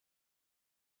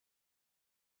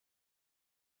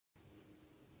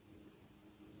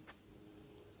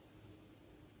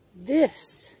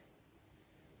This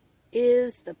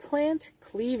is the plant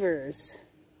Cleavers.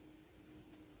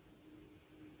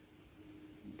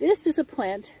 This is a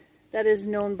plant that is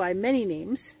known by many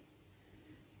names,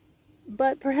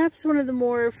 but perhaps one of the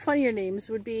more funnier names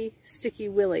would be Sticky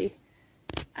Willy,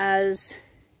 as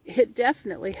it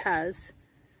definitely has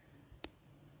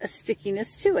a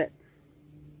stickiness to it.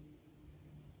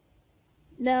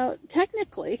 Now,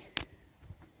 technically,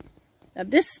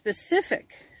 this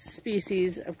specific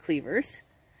species of Cleavers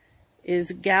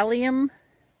is Gallium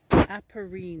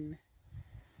aparine.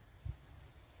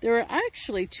 There are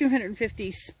actually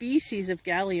 250 species of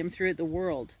gallium throughout the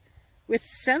world, with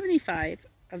 75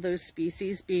 of those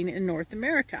species being in North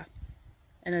America.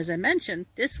 And as I mentioned,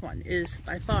 this one is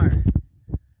by far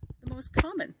the most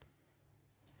common.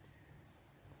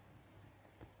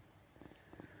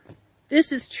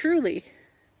 This is truly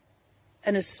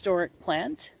an historic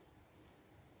plant.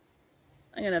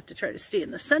 I'm going to have to try to stay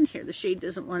in the sun here. The shade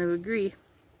doesn't want to agree.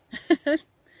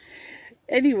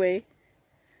 Anyway,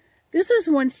 this was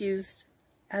once used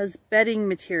as bedding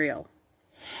material,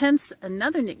 hence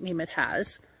another nickname it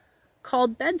has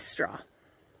called bed straw.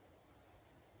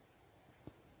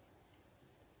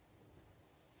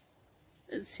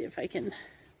 Let's see if I can,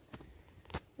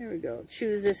 there we go,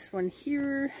 choose this one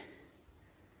here.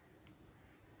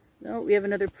 No, we have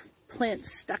another plant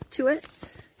stuck to it.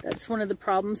 That's one of the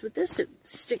problems with this. It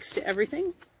sticks to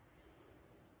everything.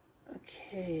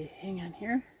 Okay, hang on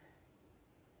here.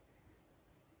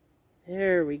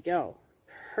 There we go.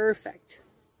 Perfect.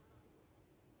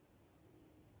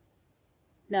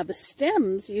 Now the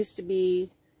stems used to be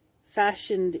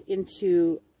fashioned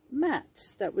into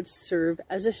mats that would serve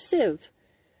as a sieve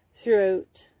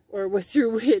throughout, or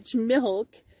through which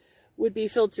milk would be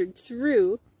filtered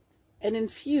through and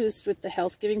infused with the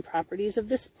health-giving properties of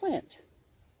this plant.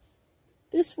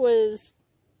 This was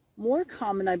more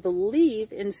common, I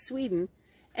believe, in Sweden,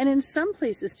 and in some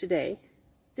places today,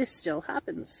 this still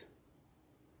happens.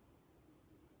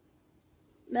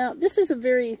 Now, this is a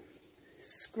very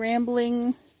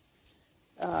scrambling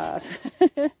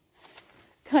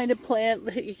kind of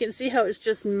plant. You can see how it's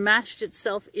just mashed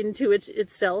itself into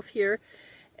itself here,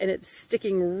 and it's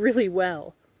sticking really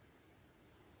well.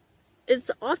 It's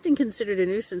often considered a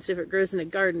nuisance if it grows in a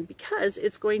garden because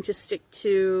it's going to stick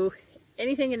to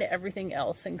anything and everything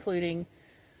else, including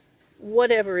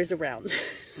whatever is around.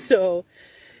 So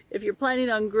if you're planning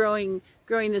on growing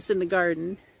this in the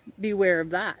garden, beware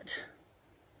of that.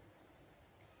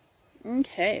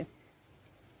 Okay.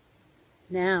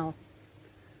 Now,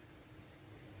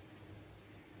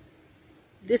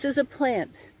 this is a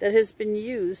plant that has been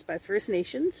used by First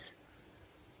Nations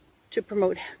to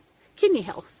promote kidney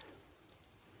health.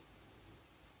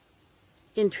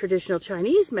 In traditional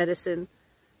Chinese medicine,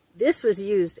 this was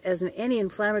used as an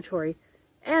anti-inflammatory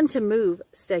and to move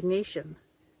stagnation,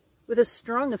 with a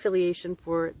strong affiliation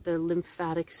for the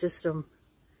lymphatic system.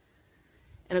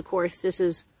 And of course, this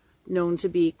is known to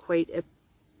be quite an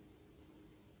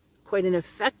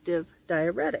effective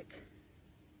diuretic.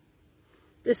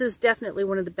 This is definitely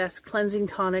one of the best cleansing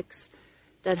tonics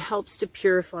that helps to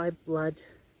purify blood.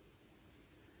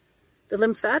 The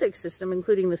lymphatic system,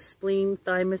 including the spleen,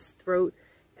 thymus, throat,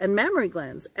 and mammary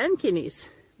glands, and kidneys,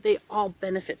 they all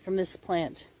benefit from this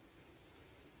plant.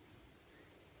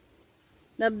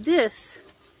 Now this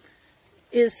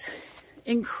is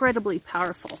incredibly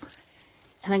powerful,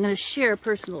 and I'm going to share a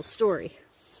personal story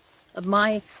of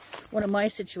one of my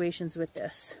situations with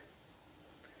this.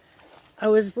 I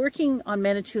was working on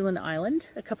Medicinal Island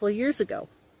a couple of years ago.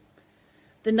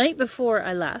 The night before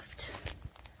I left,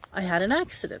 I had an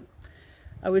accident.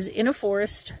 I was in a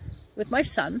forest with my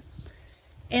son,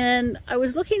 and I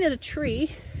was looking at a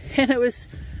tree, and I was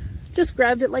just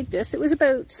grabbed it like this. It was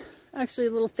about, actually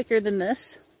a little thicker than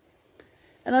this.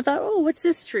 And I thought, oh, what's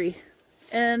this tree?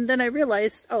 And then I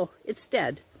realized, oh, it's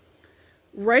dead.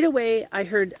 Right away, I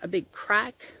heard a big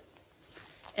crack,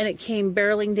 and it came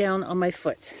barreling down on my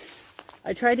foot.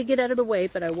 I tried to get out of the way,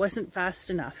 but I wasn't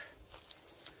fast enough.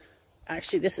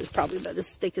 Actually, this is probably about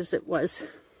as thick as it was.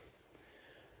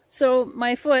 So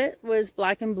my foot was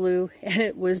black and blue, and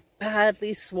it was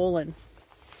badly swollen.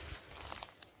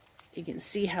 You can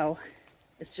see how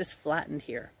it's just flattened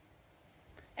here.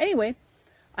 Anyway,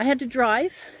 I had to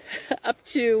drive up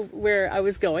to where I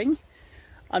was going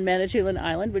on Medicinal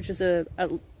Island, which is I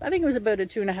think it was about a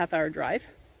 2.5 hour drive.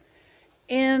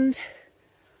 And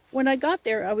when I got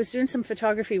there, I was doing some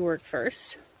photography work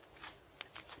first.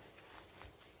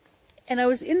 And I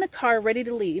was in the car ready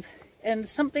to leave, and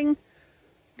something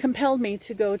compelled me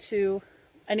to go to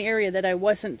an area that I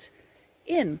wasn't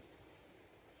in.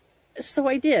 So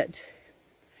I did.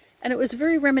 And it was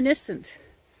very reminiscent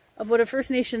of what a First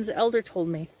Nations elder told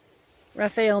me,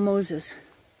 Raphael Moses.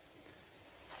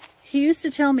 He used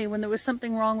to tell me when there was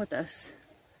something wrong with us,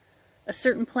 a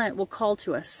certain plant will call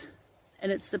to us,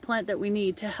 and it's the plant that we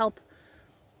need to help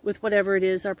with whatever it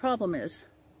is our problem is.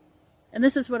 And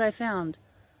this is what I found.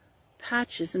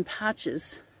 Patches and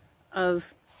patches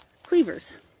of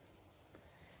cleavers.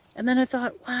 And then I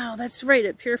thought, wow, that's right,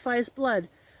 it purifies blood.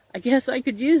 I guess I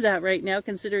could use that right now,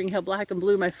 considering how black and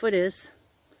blue my foot is.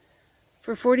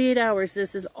 For 48 hours,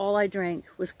 this is all I drank,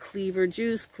 was cleaver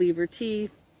juice, cleaver tea.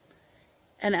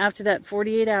 And after that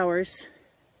 48 hours,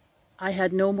 I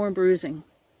had no more bruising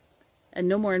and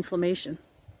no more inflammation.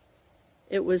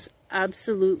 It was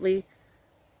absolutely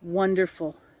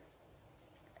wonderful.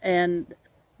 And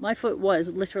my foot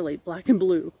was literally black and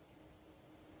blue.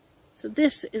 So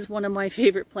this is one of my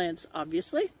favorite plants,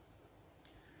 obviously.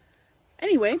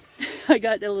 Anyway, I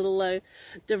got a little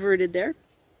diverted there.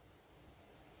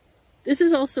 This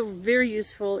is also very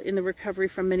useful in the recovery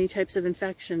from many types of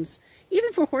infections,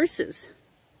 even for horses,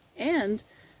 and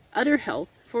udder health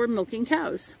for milking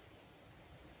cows.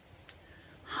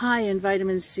 High in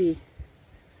vitamin C,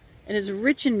 and it's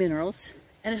rich in minerals,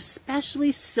 and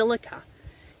especially silica.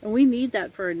 And we need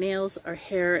that for our nails, our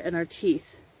hair, and our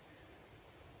teeth.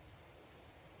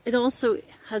 It also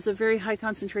has a very high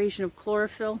concentration of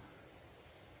chlorophyll,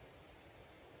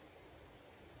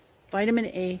 vitamin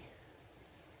A,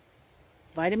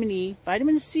 vitamin E,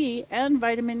 vitamin C, and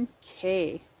vitamin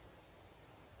K.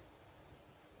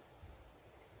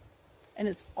 And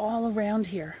it's all around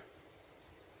here.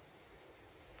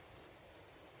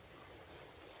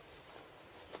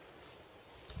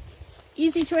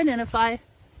 Easy to identify.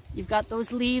 You've got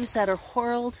those leaves that are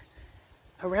whorled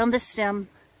around the stem.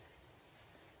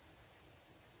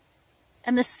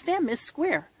 And the stem is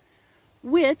square,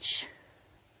 which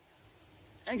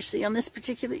actually on this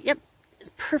particular, yep,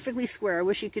 it's perfectly square. I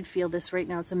wish you could feel this right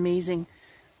now. It's amazing.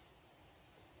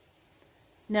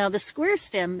 Now the square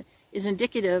stem is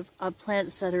indicative of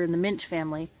plants that are in the mint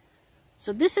family.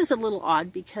 So this is a little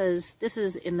odd because this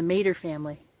is in the madder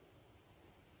family.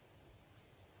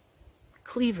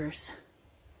 Cleavers.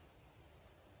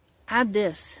 Add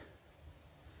this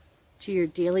to your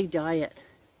daily diet.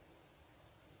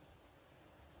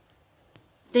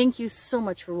 Thank you so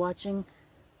much for watching.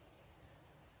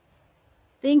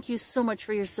 Thank you so much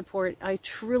for your support. I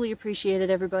truly appreciate it,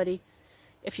 everybody.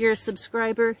 If you're a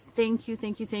subscriber, thank you,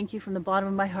 thank you, thank you from the bottom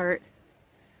of my heart.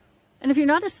 And if you're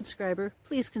not a subscriber,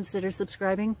 please consider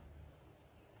subscribing.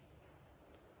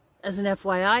 As an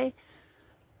FYI,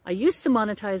 I used to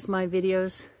monetize my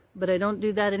videos, but I don't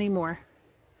do that anymore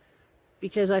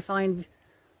because I find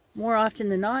more often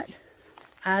than not,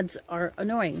 ads are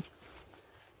annoying.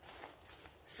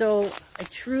 So I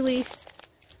truly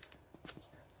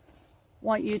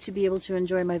want you to be able to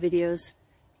enjoy my videos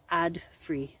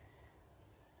ad-free.